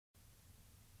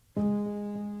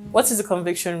What is the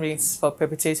conviction rate for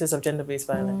perpetrators of gender-based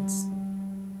violence?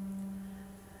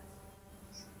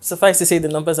 Suffice to say, the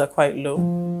numbers are quite low.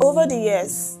 Over the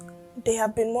years, there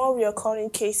have been more recurring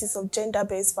cases of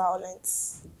gender-based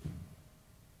violence.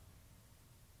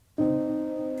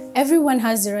 Everyone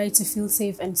has the right to feel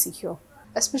safe and secure,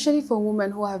 especially for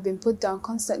women who have been put down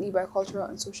constantly by cultural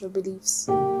and social beliefs.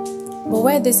 But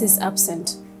where this is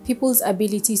absent, people's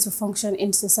ability to function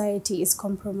in society is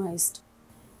compromised.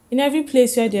 In every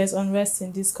place where there is unrest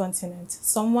in this continent,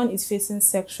 someone is facing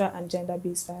sexual and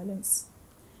gender-based violence.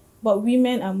 But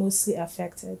women are mostly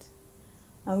affected,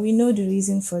 and we know the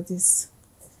reason for this.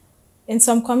 In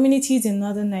some communities in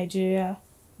northern Nigeria,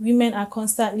 women are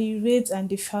constantly raped and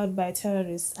defiled by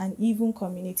terrorists and even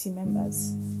community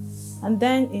members. And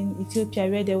then in Ethiopia,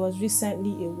 where there was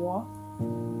recently a war,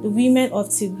 the women of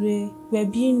Tigray were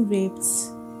being raped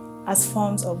as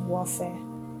forms of warfare.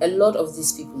 A lot of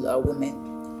these people are women.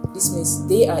 This means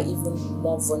they are even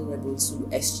more vulnerable to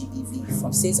SGBV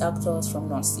from state actors, from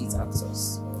non-state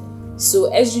actors.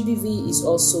 So SGBV is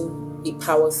also a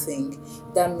power thing.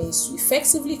 That means to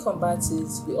effectively combat it,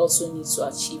 we also need to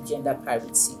achieve gender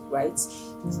parity, right?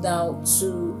 Now,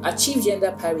 to achieve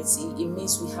gender parity, it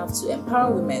means we have to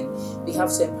empower women. We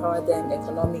have to empower them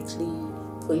economically,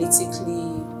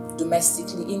 politically,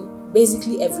 domestically, in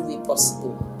basically every way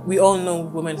possible. We all know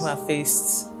women who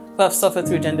have suffered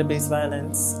through gender-based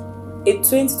violence. A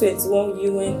 2021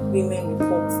 UN Women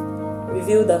report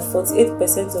revealed that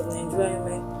 48% of Nigerian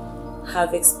women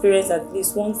have experienced at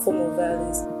least one form of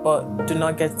violence, but do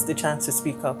not get the chance to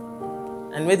speak up.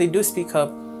 And when they do speak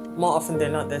up, more often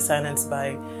than not, they're silenced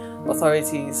by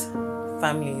authorities,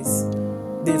 families,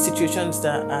 the institutions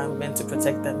that are meant to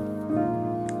protect them.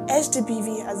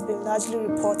 SGBV has been largely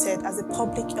reported as a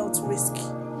public health risk,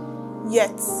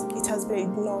 yet it has been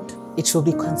ignored. It should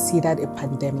be considered a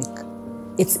pandemic.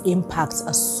 Its impacts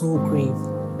are so grave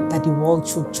that the world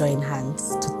should join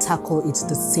hands to tackle it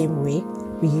the same way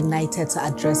we united to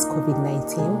address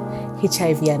COVID-19,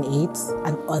 HIV and AIDS,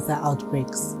 and other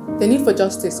outbreaks. The need for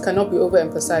justice cannot be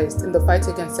overemphasized in the fight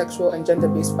against sexual and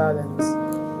gender-based violence.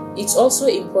 It's also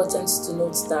important to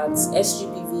note that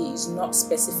SGBV is not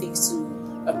specific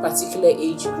to a particular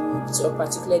age group, to a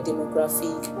particular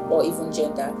demographic, or even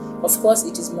gender. Of course,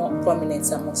 it is more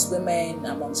prominent amongst women,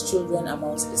 amongst children,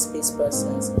 amongst displaced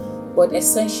persons, but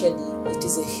essentially, it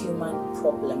is a human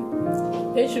problem.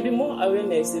 There should be more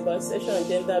awareness about sexual and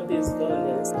gender-based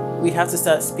violence. We have to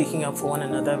start speaking up for one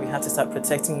another. We have to start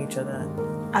protecting each other.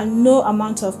 And no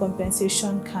amount of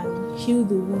compensation can heal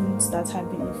the wounds that have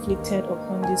been inflicted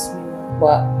upon these women.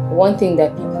 But one thing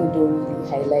that people don't really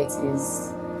highlight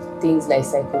is things like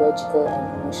psychological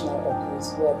and emotional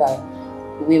abuse, whereby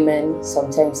women,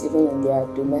 sometimes even in their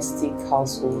domestic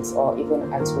households or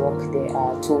even at work, they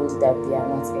are told that they are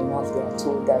not enough, they are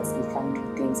told that they can't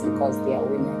do things because they are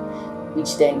women,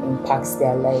 which then impacts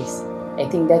their lives. I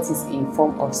think that is a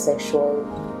form of sexual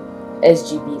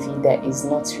SGBV that is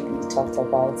not really talked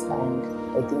about, and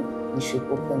I think we should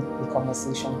open the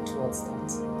conversation towards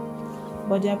that.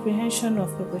 But the apprehension of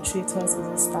perpetrators is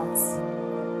a start.